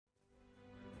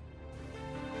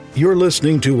You're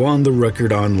listening to On the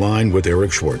Record Online with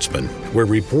Eric Schwartzman, where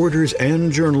reporters and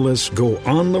journalists go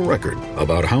on the record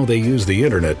about how they use the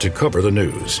internet to cover the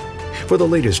news. For the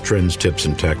latest trends, tips,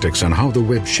 and tactics on how the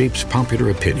web shapes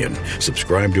popular opinion,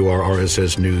 subscribe to our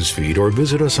RSS news feed or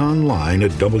visit us online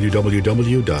at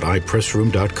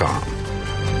www.ipressroom.com.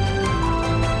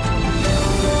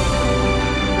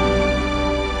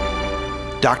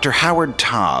 Dr. Howard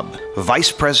Taub,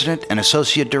 Vice President and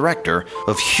Associate Director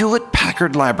of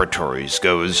Hewlett-Packard Laboratories,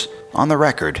 goes on the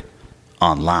record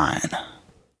online.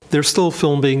 There's still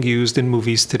film being used in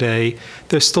movies today.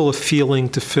 There's still a feeling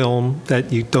to film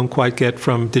that you don't quite get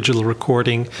from digital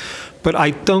recording. But I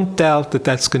don't doubt that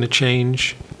that's going to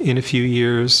change in a few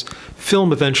years.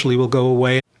 Film eventually will go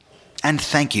away. And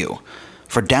thank you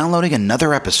for downloading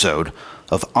another episode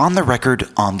of On the Record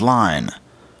Online,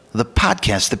 the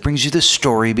podcast that brings you the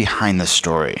story behind the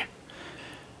story.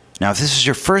 Now, if this is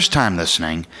your first time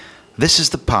listening, this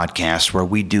is the podcast where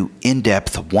we do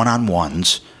in-depth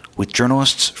one-on-ones with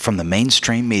journalists from the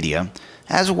mainstream media,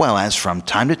 as well as, from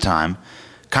time to time,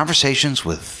 conversations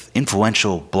with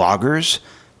influential bloggers,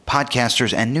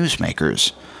 podcasters, and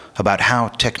newsmakers about how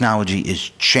technology is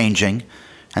changing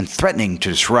and threatening to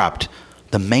disrupt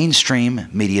the mainstream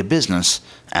media business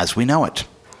as we know it.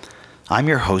 I'm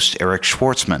your host, Eric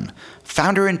Schwartzman,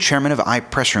 founder and chairman of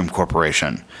iPressroom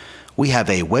Corporation. We have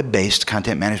a web-based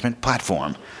content management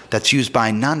platform that's used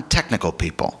by non-technical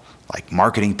people, like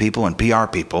marketing people and PR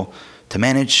people, to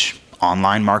manage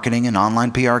online marketing and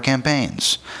online PR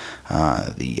campaigns.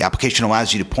 The application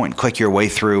allows you to point and click your way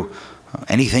through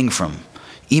anything from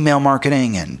email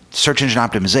marketing and search engine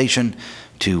optimization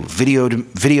to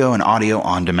video and audio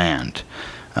on demand.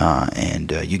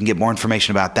 And you can get more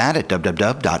information about that at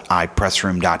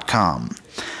www.ipressroom.com.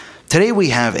 Today we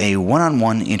have a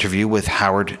one-on-one interview with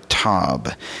Howard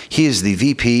Taub. He is the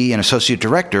VP and Associate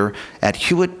Director at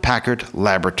Hewlett-Packard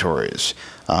Laboratories,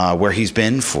 where he's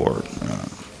been for,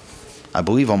 I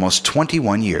believe, almost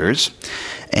 21 years.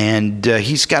 And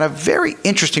he's got a very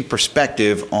interesting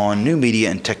perspective on new media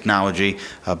and technology,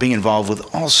 being involved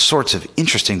with all sorts of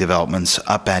interesting developments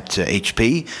up at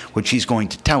HP, which he's going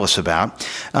to tell us about.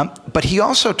 But he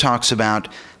also talks about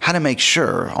how to make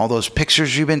sure all those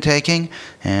pictures you've been taking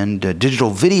and digital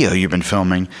video you've been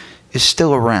filming is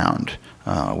still around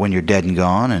when you're dead and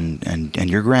gone and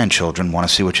your grandchildren want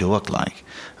to see what you look like.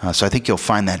 So I think you'll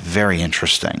find that very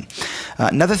interesting.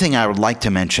 Another thing I would like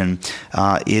to mention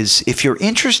is if you're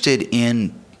interested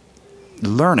in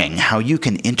learning how you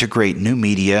can integrate new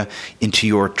media into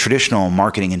your traditional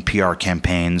marketing and PR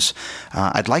campaigns,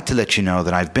 I'd like to let you know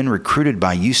that I've been recruited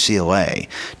by UCLA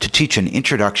to teach an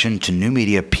introduction to new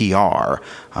media PR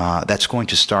that's going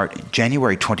to start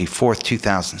January 24th,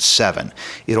 2007.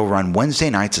 It'll run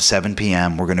Wednesday nights at 7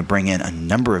 p.m. We're going to bring in a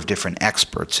number of different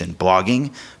experts in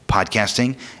blogging,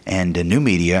 podcasting, and new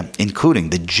media, including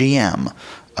the GM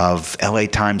of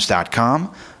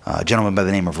LATimes.com, a gentleman by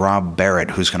the name of Rob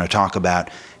Barrett, who's going to talk about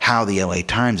how the LA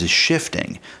Times is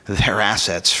shifting their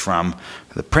assets from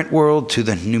the print world to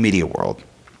the new media world.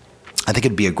 I think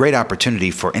it'd be a great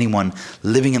opportunity for anyone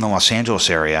living in the Los Angeles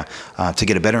area to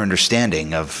get a better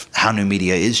understanding of how new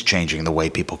media is changing the way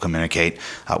people communicate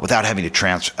without having to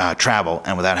travel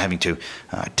and without having to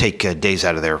take days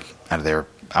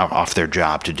off their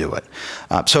job to do it.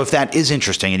 So if that is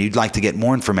interesting and you'd like to get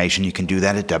more information, you can do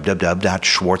that at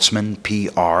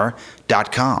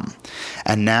www.schwartzmanpr.com.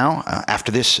 And now,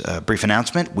 after this brief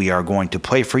announcement, we are going to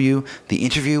play for you the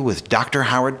interview with Dr.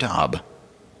 Howard Taub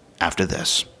after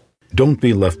this. Don't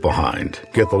be left behind.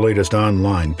 Get the latest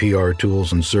online PR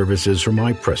tools and services from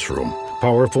iPressroom.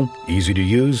 Powerful, easy to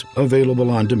use, available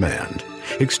on demand.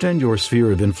 Extend your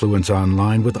sphere of influence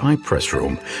online with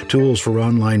iPressroom, tools for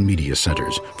online media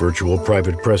centers, virtual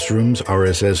private press rooms,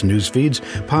 RSS news feeds,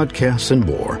 podcasts, and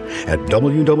more at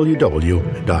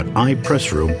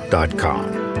www.ipressroom.com.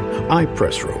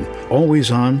 iPressroom, always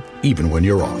on, even when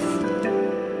you're off.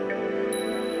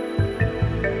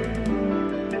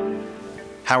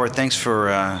 Howard, thanks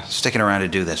for sticking around to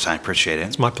do this. I appreciate it.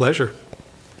 It's my pleasure.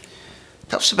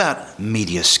 Tell us about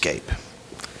Mediascape.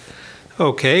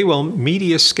 Okay, well,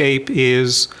 Mediascape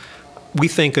is, we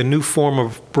think, a new form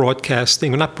of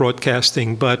broadcasting, well, not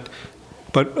broadcasting, but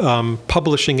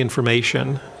publishing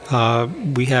information.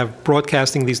 We have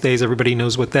broadcasting these days. Everybody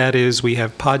knows what that is. We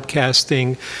have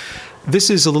podcasting. This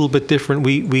is a little bit different.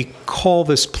 We call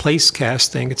this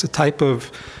placecasting. It's a type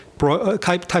of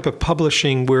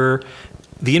publishing where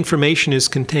the information is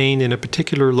contained in a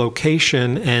particular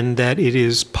location and that it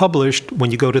is published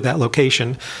when you go to that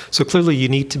location. So clearly you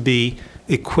need to be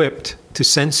equipped to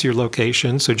sense your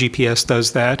location, so GPS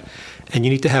does that, and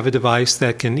you need to have a device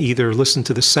that can either listen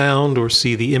to the sound or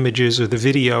see the images or the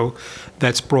video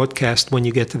that's broadcast when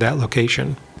you get to that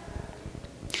location.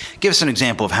 Give us an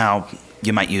example of how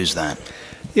you might use that.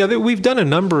 Yeah, we've done a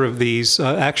number of these,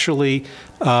 actually,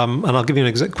 and I'll give you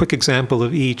a quick example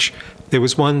of each. There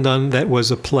was one done that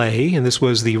was a play, and this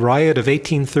was the Riot of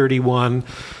 1831,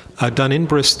 done in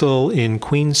Bristol in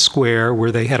Queen Square,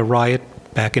 where they had a riot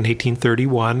back in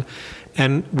 1831.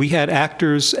 And we had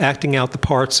actors acting out the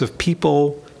parts of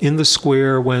people in the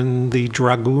square when the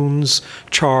dragoons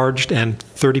charged, and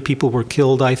 30 people were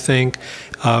killed, I think,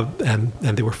 and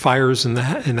there were fires in the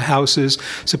houses.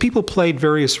 So people played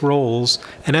various roles,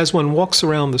 and as one walks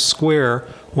around the square,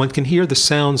 one can hear the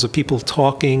sounds of people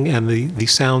talking and the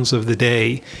sounds of the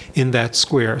day in that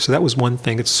square. So that was one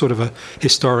thing. It's sort of a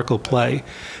historical play.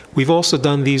 We've also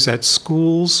done these at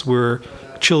schools where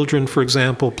children, for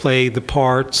example, play the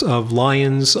parts of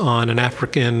lions on an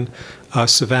African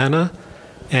savanna.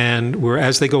 And where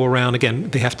as they go around, again,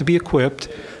 they have to be equipped,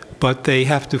 but they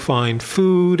have to find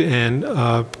food and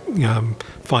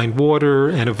find water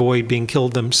and avoid being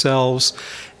killed themselves.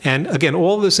 And again,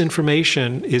 all this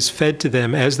information is fed to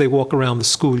them as they walk around the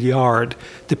schoolyard,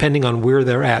 depending on where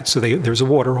they're at. So there's a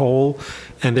water hole,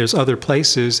 and there's other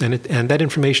places, and that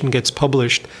information gets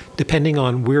published depending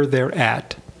on where they're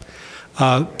at.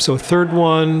 So a third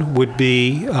one would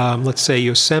be, let's say,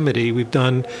 Yosemite. We've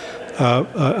done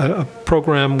a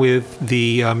program with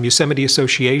the Yosemite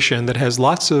Association that has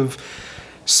lots of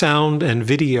sound and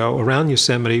video around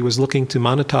Yosemite, was looking to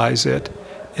monetize it.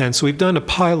 And so we've done a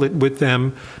pilot with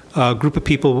them. A group of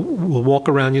people will walk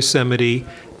around Yosemite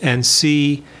and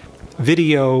see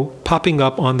video popping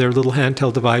up on their little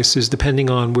handheld devices depending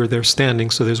on where they're standing.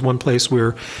 So there's one place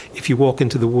where if you walk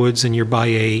into the woods and you're by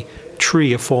a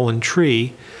tree, a fallen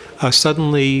tree,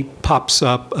 suddenly pops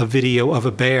up a video of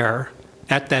a bear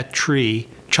at that tree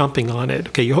chomping on it.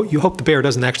 Okay, you hope the bear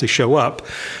doesn't actually show up.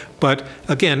 But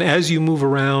again, as you move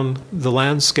around the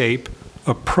landscape,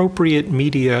 appropriate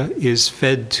media is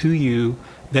fed to you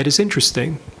that is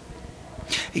interesting.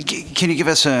 Can you give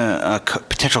us a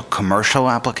potential commercial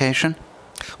application?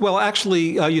 Well,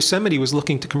 actually, Yosemite was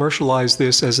looking to commercialize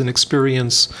this as an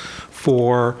experience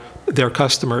for their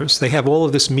customers. They have all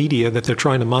of this media that they're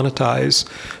trying to monetize.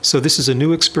 So this is a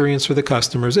new experience for the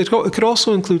customers. It could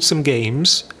also include some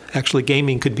games. Actually,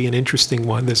 gaming could be an interesting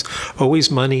one. There's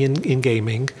always money in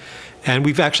gaming. And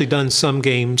we've actually done some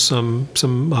games,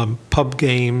 some pub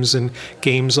games and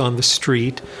games on the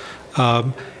street.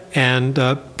 And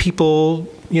people,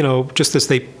 just as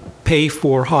they pay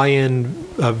for high-end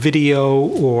video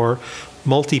or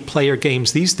multiplayer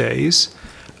games these days,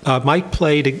 might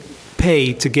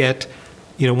pay to get,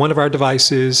 one of our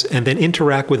devices and then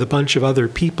interact with a bunch of other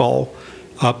people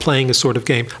playing a sort of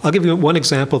game. I'll give you one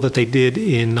example that they did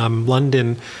in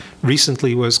London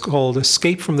recently. Was called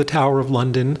Escape from the Tower of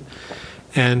London.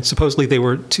 And supposedly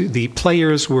the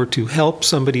players were to help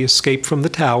somebody escape from the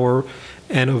tower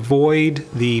and avoid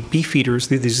the beefeaters,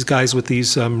 these guys with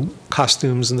these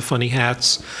costumes and the funny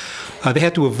hats. They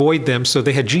had to avoid them, so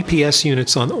they had GPS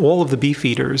units on all of the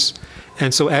beefeaters.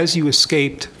 And so as you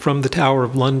escaped from the Tower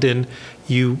of London,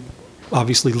 you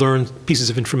obviously learned pieces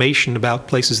of information about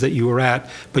places that you were at,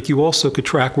 but you also could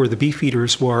track where the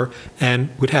beefeaters were and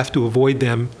would have to avoid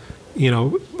them,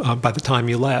 by the time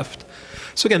you left.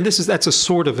 So again, that's a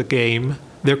sort of a game.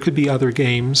 There could be other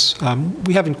games.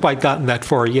 We haven't quite gotten that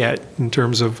far yet in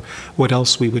terms of what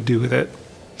else we would do with it.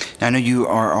 Now, I know you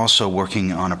are also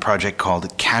working on a project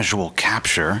called Casual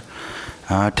Capture.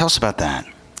 Tell us about that.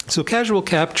 So Casual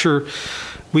Capture,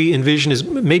 we envision as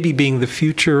maybe being the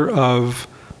future of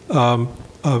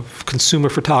consumer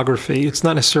photography. It's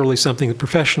not necessarily something a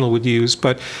professional would use,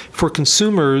 but for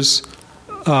consumers,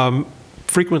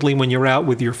 frequently when you're out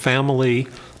with your family,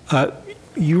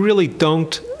 you really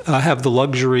don't have the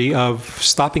luxury of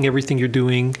stopping everything you're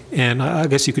doing, and I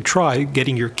guess you could try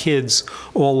getting your kids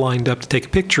all lined up to take a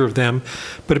picture of them,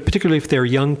 but particularly if they're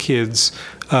young kids,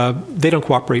 they don't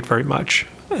cooperate very much,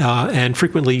 and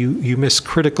frequently you miss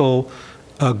critical,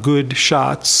 good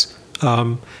shots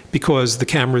because the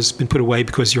camera's been put away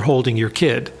because you're holding your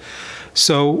kid.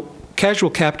 So Casual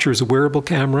Capture is a wearable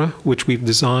camera, which we've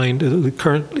designed. The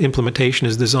current implementation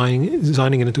is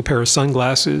designing it into a pair of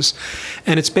sunglasses.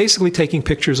 And it's basically taking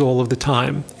pictures all of the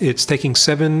time. It's taking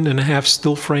 7.5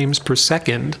 still frames per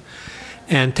second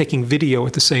and taking video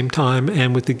at the same time.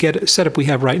 And with the setup we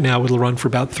have right now, it'll run for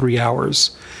about 3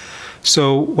 hours.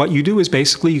 So what you do is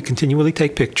basically you continually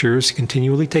take pictures, you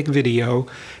continually take video,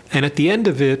 and at the end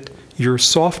of it, your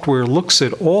software looks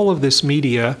at all of this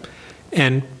media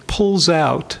and pulls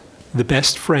out the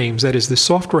best frames. That is, the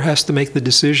software has to make the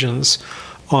decisions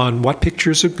on what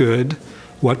pictures are good,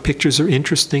 what pictures are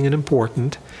interesting and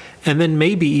important, and then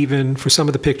maybe even for some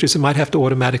of the pictures, it might have to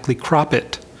automatically crop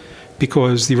it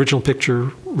because the original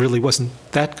picture really wasn't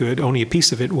that good, only a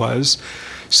piece of it was.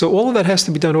 So all of that has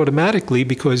to be done automatically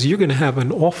because you're going to have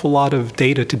an awful lot of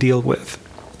data to deal with.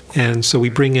 And so we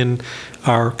bring in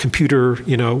our computer,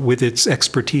 with its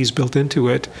expertise built into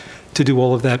it to do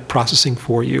all of that processing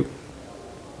for you.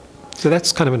 So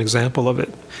that's kind of an example of it.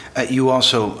 You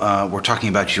also were talking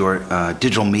about your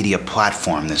digital media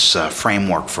platform, this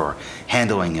framework for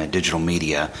handling digital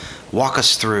media. Walk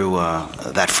us through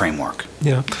that framework.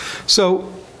 Yeah.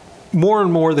 So more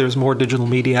and more, there's more digital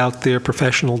media out there,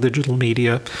 professional digital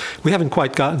media. We haven't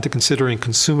quite gotten to considering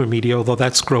consumer media, although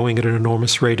that's growing at an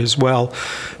enormous rate as well.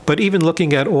 But even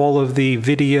looking at all of the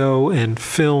video and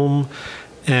film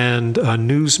and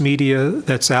news media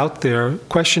that's out there,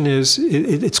 question is,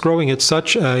 it's growing at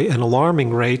such an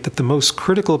alarming rate that the most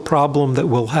critical problem that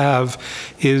we'll have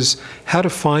is how to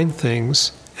find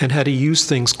things and how to use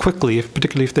things quickly,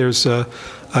 particularly if there's a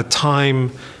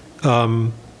time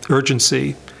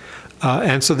urgency.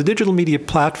 And so the digital media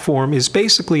platform is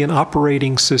basically an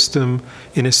operating system,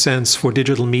 in a sense, for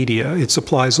digital media. It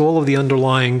supplies all of the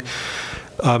underlying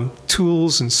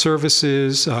tools and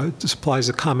services, supplies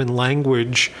a common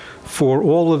language for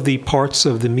all of the parts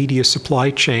of the media supply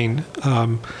chain,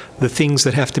 the things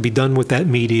that have to be done with that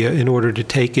media in order to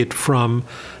take it from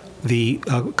the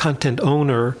content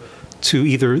owner to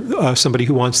either somebody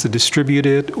who wants to distribute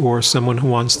it or someone who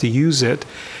wants to use it.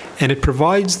 And it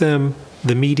provides them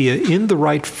the media in the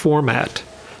right format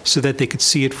so that they could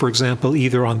see it, for example,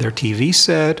 either on their TV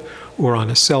set or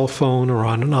on a cell phone or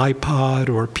on an iPod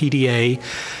or PDA.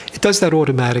 It does that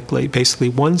automatically. Basically,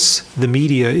 once the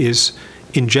media is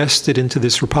ingested into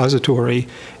this repository,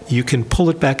 you can pull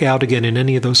it back out again in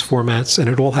any of those formats, and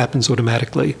it all happens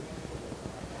automatically.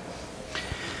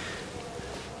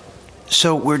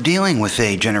 So we're dealing with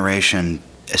a generation,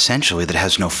 essentially, that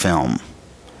has no film.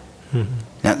 Mm-hmm.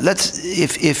 Now,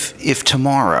 if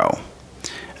tomorrow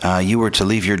you were to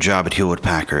leave your job at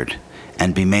Hewlett-Packard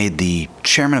and be made the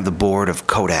chairman of the board of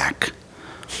Kodak,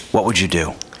 what would you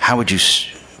do?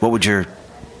 What would your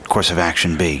course of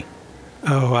action be?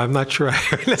 Oh, I'm not sure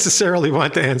I necessarily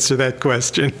want to answer that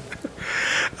question. We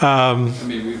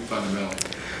fundamentally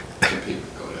compete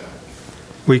with Kodak.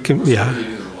 We can,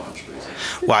 yeah.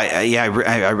 Well, you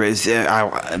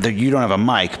don't have a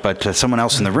mic, but someone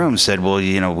else in the room said, well,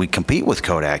 we compete with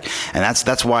Kodak. And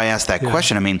that's why I asked that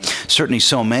question. Certainly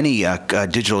so many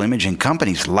digital imaging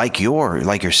companies like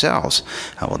yourselves,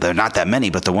 well, they're not that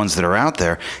many, but the ones that are out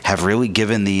there have really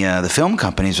given the film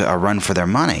companies a run for their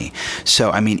money.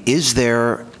 So, is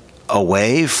there a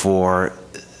way for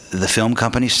the film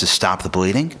companies to stop the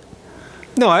bleeding?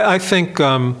 No, I think,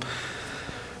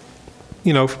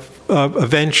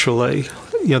 eventually.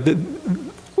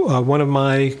 One of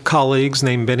my colleagues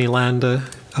named Benny Landa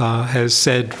has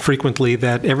said frequently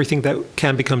that everything that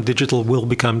can become digital will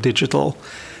become digital.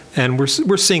 And we're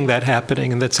seeing that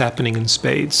happening, and that's happening in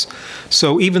spades.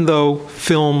 So even though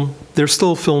there's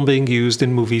still film being used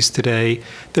in movies today,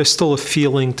 there's still a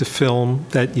feeling to film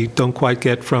that you don't quite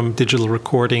get from digital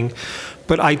recording.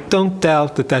 But I don't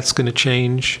doubt that that's going to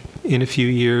change in a few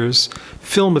years.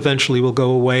 Film eventually will go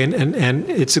away, and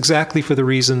it's exactly for the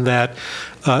reason that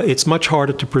it's much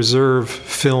harder to preserve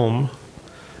film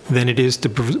than it is to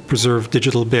preserve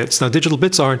digital bits. Now, digital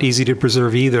bits aren't easy to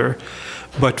preserve either,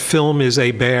 but film is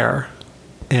a bear.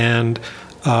 And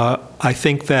I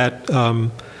think that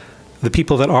the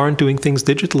people that aren't doing things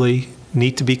digitally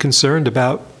need to be concerned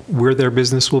about where their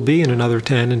business will be in another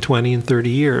 10 and 20 and 30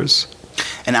 years.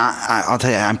 And I'll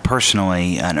tell you, I'm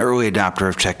personally an early adopter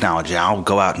of technology. I'll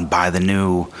go out and buy the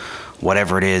new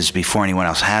whatever it is before anyone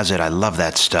else has it. I love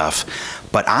that stuff.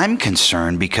 But I'm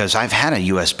concerned because I've had a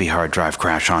USB hard drive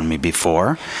crash on me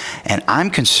before, and I'm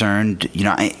concerned,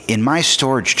 in my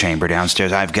storage chamber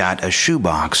downstairs, I've got a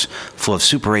shoebox full of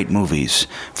Super 8 movies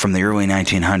from the early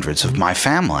 1900s of my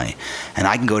family, and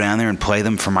I can go down there and play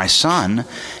them for my son.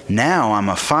 Now I'm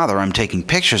a father, I'm taking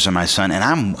pictures of my son,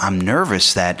 and I'm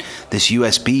nervous that this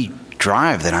USB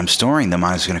drive that I'm storing them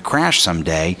on is going to crash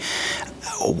someday.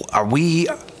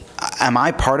 Am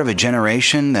I part of a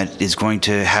generation that is going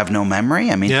to have no memory?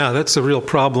 Yeah, that's a real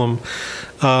problem.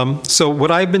 So what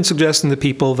I've been suggesting to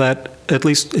people that, at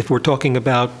least if we're talking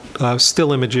about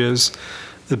still images,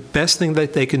 the best thing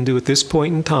that they can do at this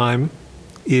point in time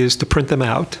is to print them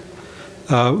out.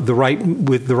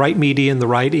 with the right media and the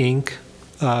right ink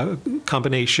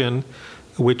combination,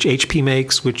 which HP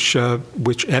makes, which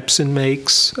Epson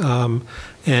makes,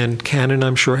 and Canon,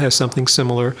 I'm sure, has something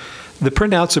similar. The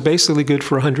printouts are basically good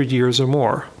for 100 years or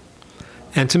more.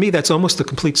 And to me, that's almost a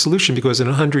complete solution, because in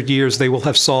 100 years, they will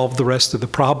have solved the rest of the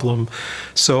problem.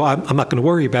 So I'm not going to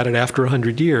worry about it after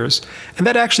 100 years. And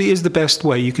that actually is the best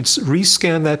way. You could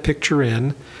rescan that picture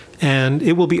in, and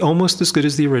it will be almost as good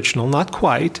as the original. Not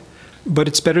quite, but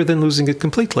it's better than losing it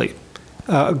completely.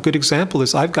 A good example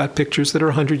is I've got pictures that are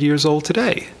 100 years old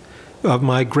today of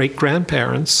my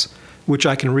great-grandparents, which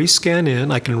I can rescan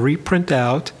in, I can reprint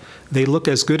out. They look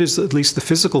as good as at least the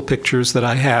physical pictures that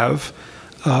I have.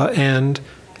 And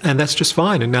that's just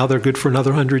fine. And now they're good for another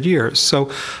 100 years.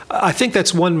 So I think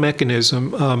that's one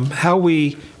mechanism. How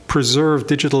we preserve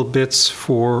digital bits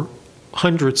for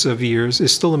hundreds of years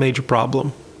is still a major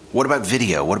problem. What about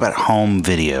video? What about home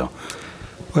video?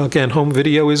 Well, again, home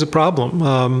video is a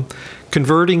problem.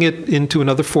 Converting it into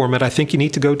another format, I think you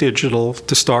need to go digital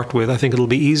to start with. I think it'll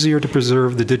be easier to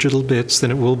preserve the digital bits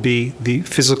than it will be the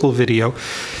physical video.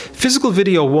 Physical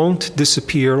video won't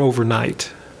disappear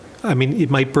overnight. I mean, it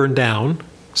might burn down,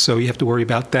 so you have to worry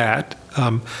about that.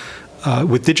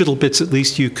 With digital bits, at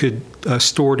least you could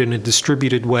store it in a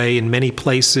distributed way in many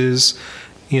places,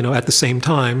 at the same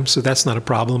time, so that's not a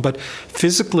problem. But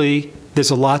physically,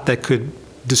 there's a lot that could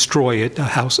destroy it,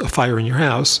 a fire in your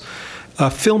house.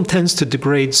 Film tends to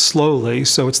degrade slowly,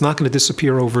 so it's not going to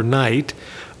disappear overnight,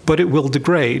 but it will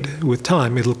degrade with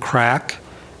time. It'll crack,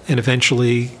 and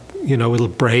eventually it'll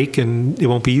break and it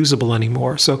won't be usable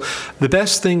anymore. So the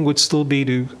best thing would still be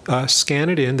to scan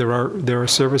it in. There are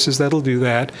services that'll do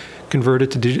that, convert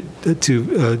it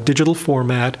to digital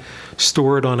format,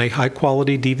 store it on a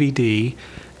high-quality DVD,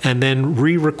 and then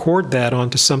re-record that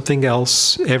onto something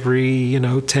else every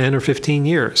 10 or 15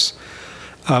 years.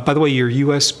 By the way, your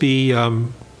USB,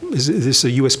 is this a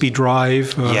USB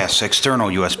drive? Yes, external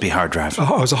USB hard drive.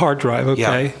 Oh, it's a hard drive,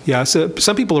 okay. Yeah, so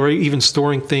some people are even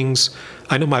storing things.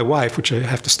 I know my wife, which I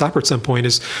have to stop her at some point,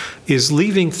 is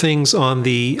leaving things on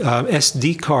the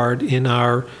SD card in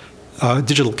our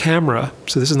digital camera.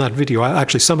 So this is not video.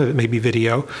 Actually, some of it may be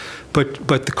video. But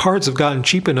the cards have gotten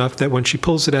cheap enough that when she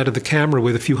pulls it out of the camera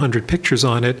with a few hundred pictures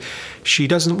on it, she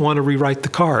doesn't want to rewrite the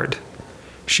card.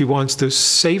 She wants to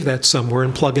save that somewhere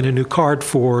and plug in a new card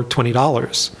for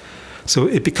 $20. So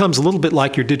it becomes a little bit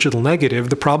like your digital negative.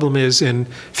 The problem is in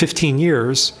 15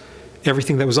 years,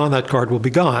 everything that was on that card will be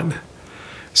gone.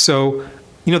 So,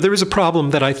 there is a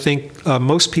problem that I think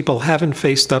most people haven't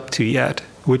faced up to yet,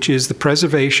 which is the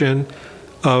preservation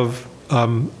of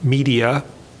media,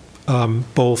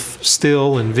 both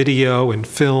still and video and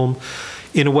film,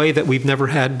 in a way that we've never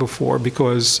had before,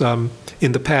 because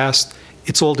in the past,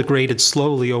 it's all degraded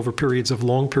slowly over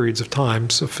long periods of time.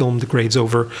 So film degrades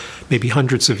over maybe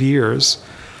hundreds of years,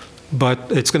 but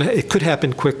it could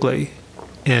happen quickly,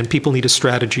 and people need a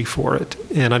strategy for it.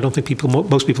 And I don't think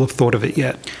most people have thought of it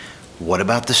yet. What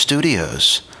about the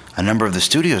studios? A number of the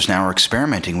studios now are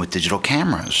experimenting with digital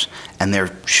cameras, and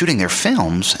they're shooting their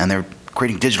films, and they're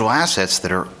creating digital assets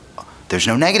there's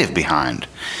no negative behind.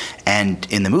 And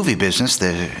in the movie business,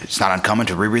 it's not uncommon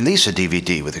to re-release a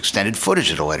DVD with extended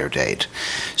footage at a later date.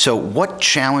 So what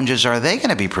challenges are they going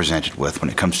to be presented with when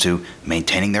it comes to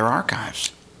maintaining their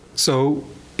archives? So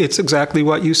it's exactly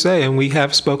what you say, and we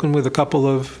have spoken with a couple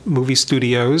of movie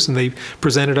studios, and they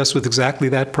presented us with exactly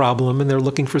that problem, and they're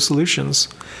looking for solutions.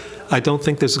 I don't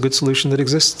think there's a good solution that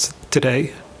exists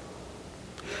today.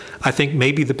 I think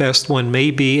maybe the best one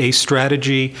may be a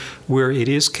strategy where it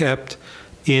is kept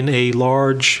in a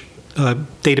large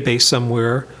database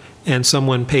somewhere, and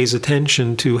someone pays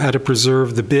attention to how to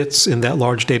preserve the bits in that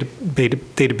large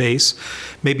database,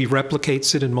 maybe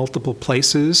replicates it in multiple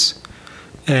places,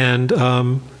 and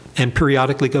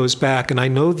periodically goes back. And I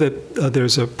know that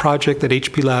there's a project that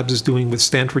HP Labs is doing with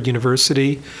Stanford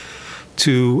University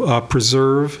to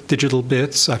preserve digital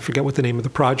bits. I forget what the name of the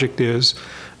project is,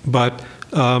 but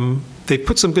they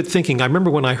put some good thinking. I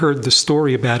remember when I heard the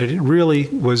story about it, it really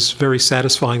was very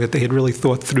satisfying that they had really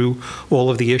thought through all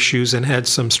of the issues and had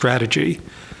some strategy.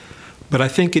 But I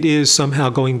think it is somehow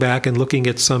going back and looking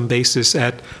at some basis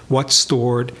at what's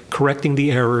stored, correcting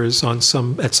the errors at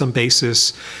some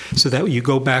basis, so that you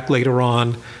go back later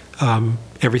on,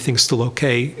 everything's still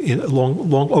okay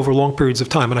over long periods of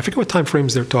time. And I forget what time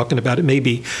frames they're talking about. It may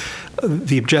be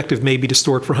the objective may be to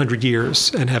store it for 100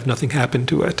 years and have nothing happen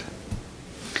to it.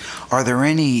 Are there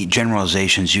any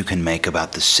generalizations you can make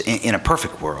about this in a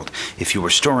perfect world? If you were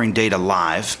storing data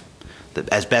live,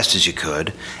 as best as you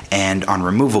could, and on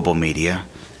removable media,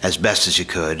 as best as you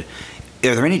could,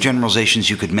 Are there any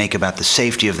generalizations you could make about the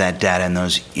safety of that data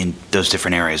in those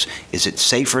different areas? Is it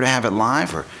safer to have it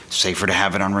live or safer to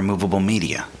have it on removable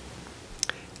media?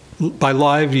 By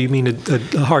live, you mean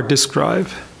a hard disk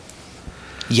drive?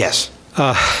 Yes.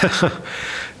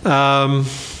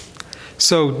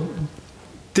 So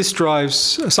disk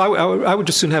drives, so I would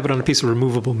just soon have it on a piece of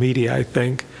removable media, I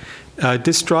think.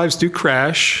 Disk drives do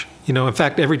crash. In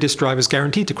fact, every disk drive is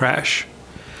guaranteed to crash.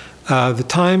 The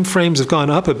time frames have gone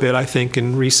up a bit, I think,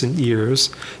 in recent years.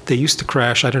 They used to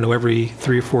crash, every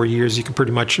 3 or 4 years. You can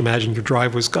pretty much imagine your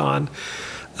drive was gone.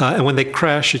 And when they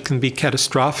crash, it can be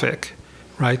catastrophic,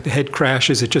 right? The head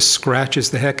crashes, it just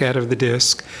scratches the heck out of the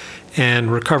disk.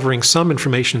 And recovering some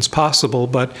information is possible,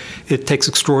 but it takes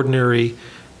extraordinary,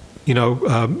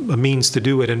 a means to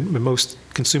do it. And most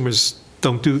consumers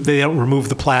don't remove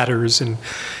the platters and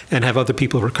have other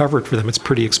people recover it for them. It's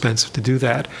pretty expensive to do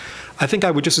that. I think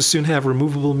I would just as soon have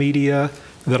removable media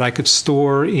that I could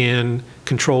store in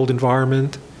controlled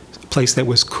environment, a place that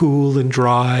was cool and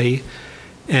dry.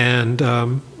 And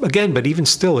again, but even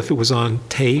still, if it was on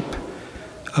tape,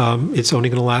 it's only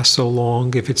going to last so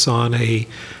long. If it's on a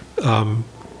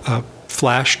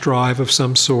flash drive of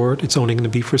some sort, it's only going to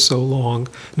be for so long.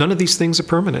 None of these things are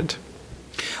permanent.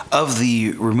 Of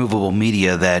the removable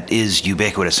media that is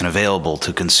ubiquitous and available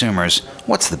to consumers,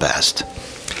 what's the best?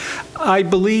 I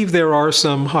believe there are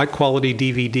some high-quality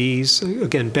DVDs.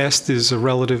 Again, best is a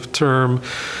relative term.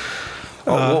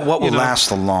 What will last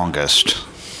the longest?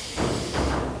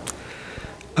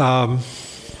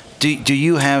 Do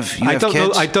you have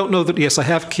kids? I don't know that. Yes, I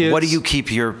have kids. What do you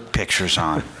keep your pictures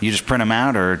on? You just print them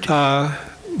out, or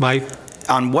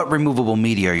on what removable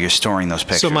media are you storing those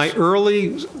pictures? So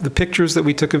the pictures that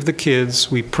we took of the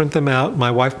kids, we print them out. My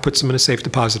wife puts them in a safe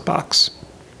deposit box.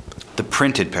 The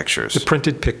printed pictures? The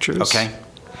printed pictures. Okay.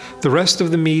 The rest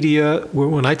of the media,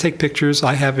 when I take pictures,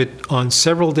 I have it on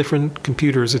several different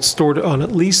computers. It's stored on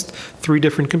at least 3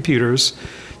 different computers,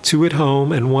 2 at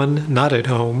home and 1 not at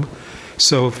home.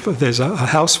 So if there's a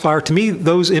house fire, to me,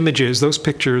 those images, those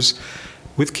pictures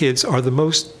with kids are the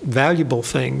most valuable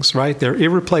things, right? They're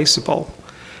irreplaceable.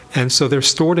 And so they're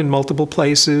stored in multiple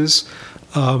places.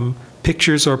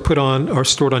 Pictures are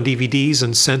stored on DVDs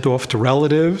and sent off to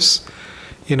relatives.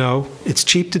 It's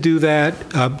cheap to do that.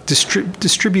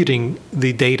 Distributing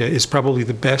the data is probably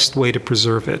the best way to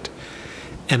preserve it.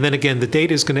 And then again, the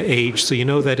data is going to age, so you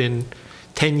know that in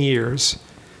 10 years,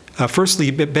 firstly,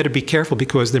 you better be careful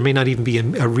because there may not even be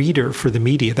a reader for the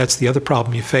media. That's the other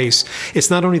problem you face. It's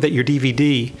not only that your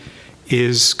DVD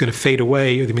is going to fade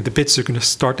away. The bits are going to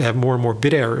start to have more and more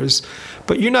bit errors,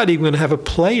 but you're not even going to have a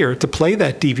player to play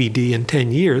that DVD in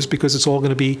 10 years because it's all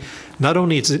going to be, not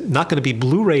only is it not going to be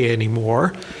Blu-ray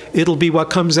anymore, it'll be what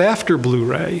comes after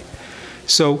Blu-ray.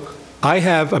 So I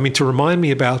have, to remind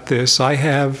me about this, I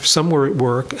have somewhere at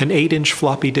work an 8-inch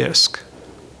floppy disk.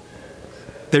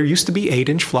 There used to be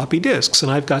 8-inch floppy disks,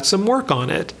 and I've got some work on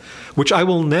it, which I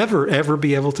will never, ever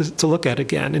be able to look at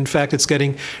again. In fact, it's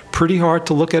getting pretty hard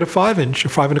to look at a 5-inch or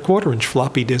 5.25-inch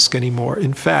floppy disk anymore.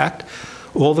 In fact,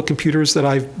 all the computers that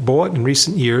I've bought in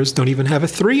recent years don't even have a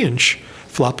 3-inch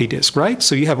floppy disk, right?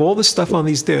 So you have all this stuff on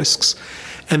these disks,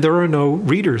 and there are no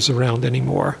readers around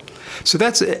anymore. So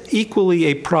that's equally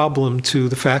a problem to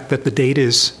the fact that the data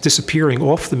is disappearing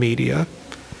off the media.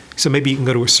 So maybe you can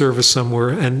go to a service somewhere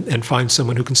and find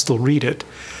someone who can still read it.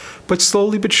 But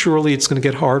slowly but surely, it's going to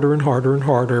get harder and harder and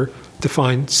harder to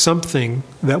find something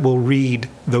that will read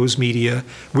those media,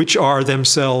 which are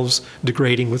themselves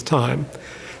degrading with time.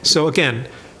 So again,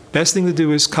 best thing to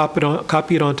do is copy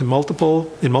it onto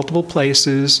multiple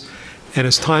places, and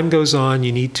as time goes on,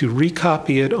 you need to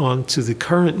recopy it onto the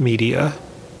current media.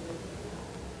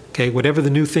 Okay, whatever the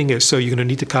new thing is. So you're going to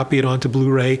need to copy it onto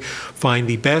Blu-ray, find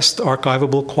the best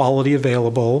archivable quality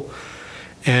available,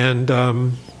 and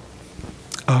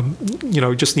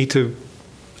just need to.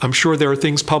 I'm sure there are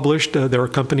things published. There are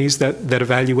companies that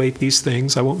evaluate these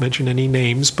things. I won't mention any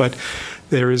names, but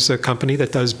there is a company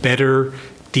that does better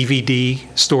DVD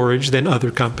storage than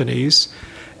other companies,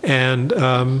 and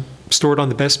store it on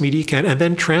the best media you can, and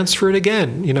then transfer it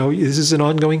again. This is an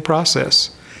ongoing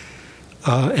process.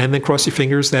 And then cross your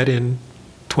fingers that in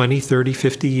 20, 30,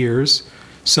 50 years,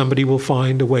 somebody will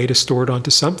find a way to store it onto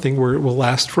something where it will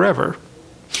last forever.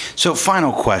 So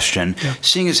final question,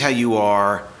 seeing as how you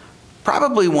are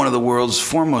probably one of the world's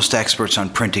foremost experts on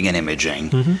printing and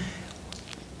imaging,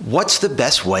 What's the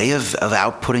best way of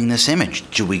outputting this image?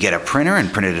 Do we get a printer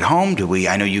and print it at home?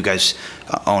 I know you guys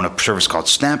own a service called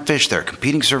Snapfish. There are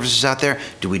competing services out there.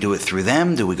 Do we do it through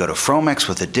them? Do we go to Fromex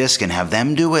with a disc and have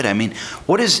them do it? I mean,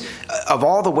 what is, of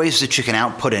all the ways that you can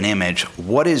output an image,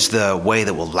 what is the way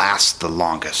that will last the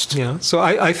longest? Yeah, so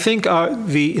I think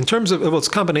in terms of, it's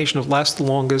a combination of last the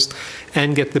longest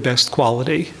and get the best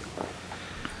quality,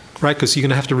 right? Because you're going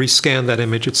to have to rescan that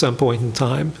image at some point in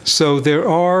time. So there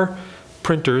are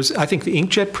printers. I think the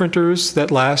inkjet printers that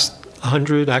last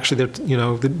 100, actually,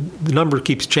 the number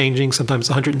keeps changing. Sometimes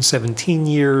 117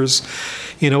 years.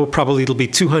 Probably it'll be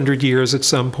 200 years at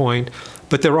some point.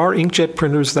 But there are inkjet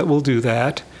printers that will do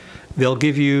that. They'll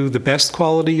give you the best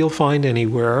quality you'll find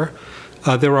anywhere.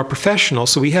 There are professional,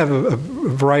 so we have a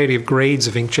variety of grades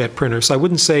of inkjet printers. So I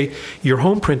wouldn't say your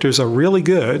home printers are really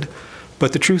good,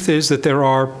 but the truth is that there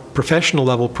are professional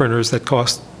level printers that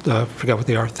cost, I forgot what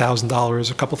they are,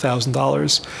 $1,000, a couple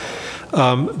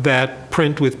 $1,000, that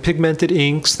print with pigmented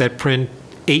inks, that print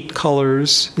 8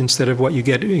 colors instead of what you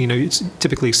get. It's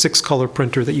typically a 6-color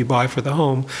printer that you buy for the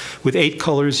home. With 8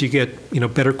 colors, you get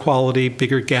better quality,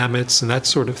 bigger gamuts, and that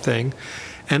sort of thing.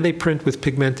 And they print with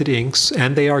pigmented inks,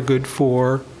 and they are good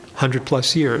for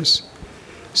 100+ years.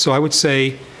 So I would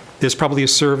say there's probably a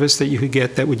service that you could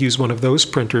get that would use one of those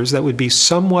printers that would be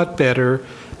somewhat better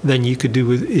than you could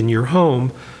do in your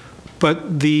home.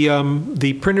 But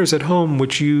the printers at home,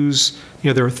 which use,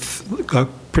 there are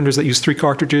printers that use 3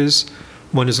 cartridges.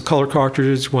 One is a color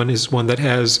cartridge. One is one that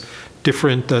has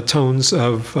different tones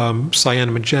of cyan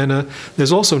and magenta.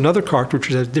 There's also another cartridge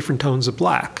that has different tones of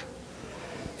black.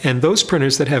 And those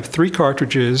printers that have 3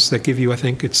 cartridges that give you, I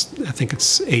think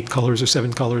it's 8 colors or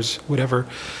 7 colors, whatever,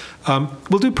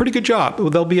 will do a pretty good job.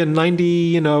 There'll be a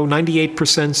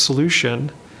 98%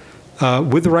 solution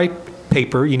with the right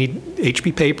paper. You need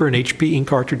HP paper and HP ink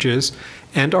cartridges,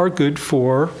 and are good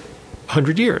for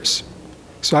 100 years.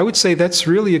 So I would say that's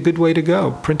really a good way to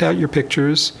go. Print out your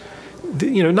pictures.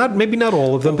 Maybe not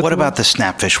all of them. But what about the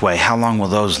Snapfish way? How long will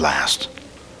those last?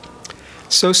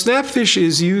 So Snapfish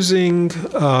is using,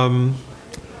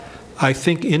 I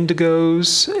think,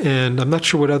 Indigos, and I'm not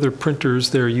sure what other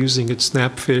printers they're using at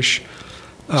Snapfish.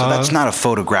 So that's not a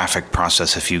photographic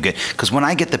process because when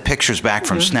I get the pictures back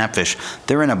from Snapfish,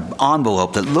 they're in an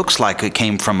envelope that looks like it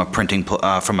came from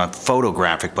from a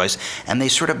photographic place, and they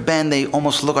sort of bend. They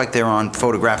almost look like they're on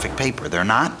photographic paper. They're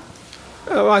not?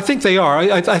 I think they are.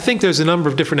 I think there's a number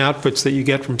of different outputs that you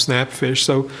get from Snapfish,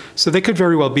 so they could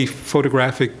very well be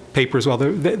photographic paper as well.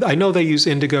 I know they use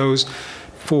Indigos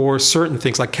for certain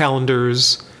things like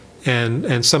calendars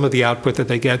and some of the output that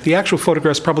they get. The actual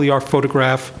photographs probably are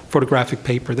photographic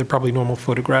paper. They're probably normal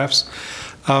photographs.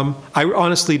 I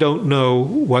honestly don't know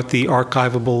what the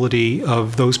archivability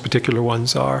of those particular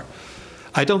ones are.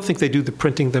 I don't think they do the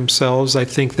printing themselves. I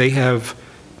think they have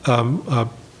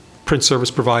print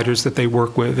service providers that they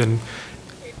work with, and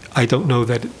I don't know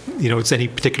that it's any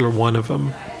particular one of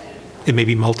them. It may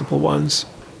be multiple ones.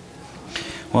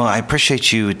 Well, I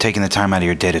appreciate you taking the time out of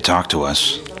your day to talk to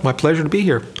us. My pleasure to be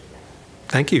here.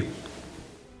 Thank you.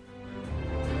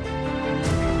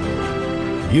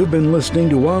 You've been listening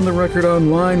to On the Record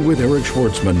Online with Eric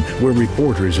Schwartzman, where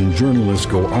reporters and journalists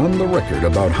go on the record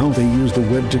about how they use the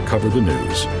web to cover the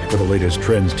news. For the latest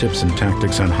trends, tips, and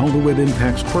tactics on how the web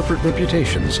impacts corporate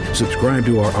reputations, subscribe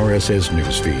to our RSS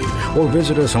newsfeed or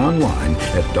visit us online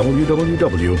at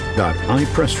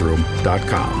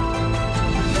www.ipressroom.com.